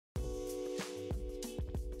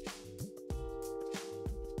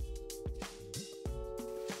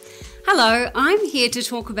Hello, I'm here to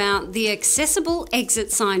talk about the Accessible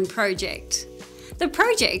Exit Sign project. The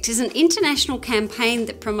project is an international campaign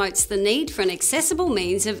that promotes the need for an accessible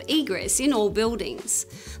means of egress in all buildings.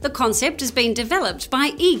 The concept has been developed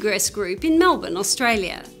by Egress Group in Melbourne,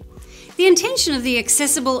 Australia. The intention of the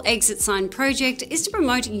Accessible Exit Sign project is to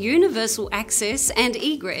promote universal access and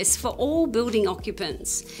egress for all building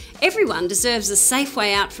occupants. Everyone deserves a safe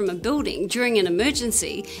way out from a building during an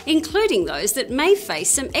emergency, including those that may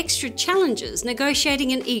face some extra challenges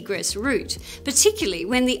negotiating an egress route, particularly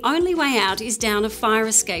when the only way out is down a fire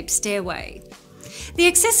escape stairway. The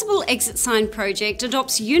Accessible Exit Sign project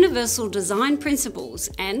adopts universal design principles,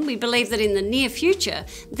 and we believe that in the near future,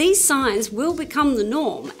 these signs will become the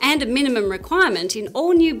norm and a minimum requirement in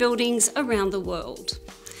all new buildings around the world.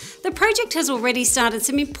 The project has already started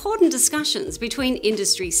some important discussions between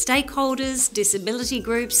industry stakeholders, disability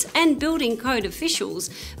groups, and building code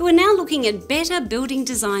officials who are now looking at better building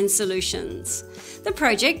design solutions. The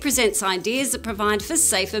project presents ideas that provide for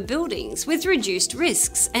safer buildings with reduced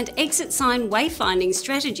risks and exit sign wayfinding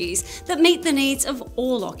strategies that meet the needs of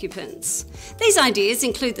all occupants. These ideas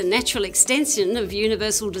include the natural extension of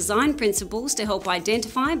universal design principles to help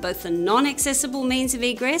identify both the non-accessible means of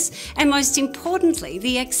egress and, most importantly,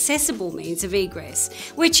 the accessible means of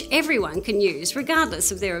egress, which everyone can use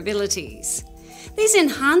regardless of their abilities. These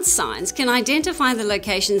enhanced signs can identify the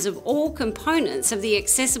locations of all components of the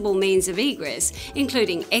accessible means of egress,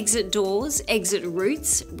 including exit doors, exit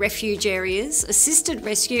routes, refuge areas, assisted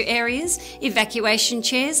rescue areas, evacuation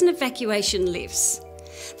chairs, and evacuation lifts.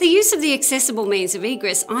 The use of the accessible means of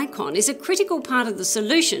egress icon is a critical part of the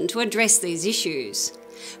solution to address these issues.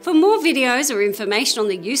 For more videos or information on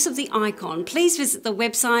the use of the icon, please visit the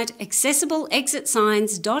website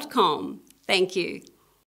accessibleexitsigns.com. Thank you.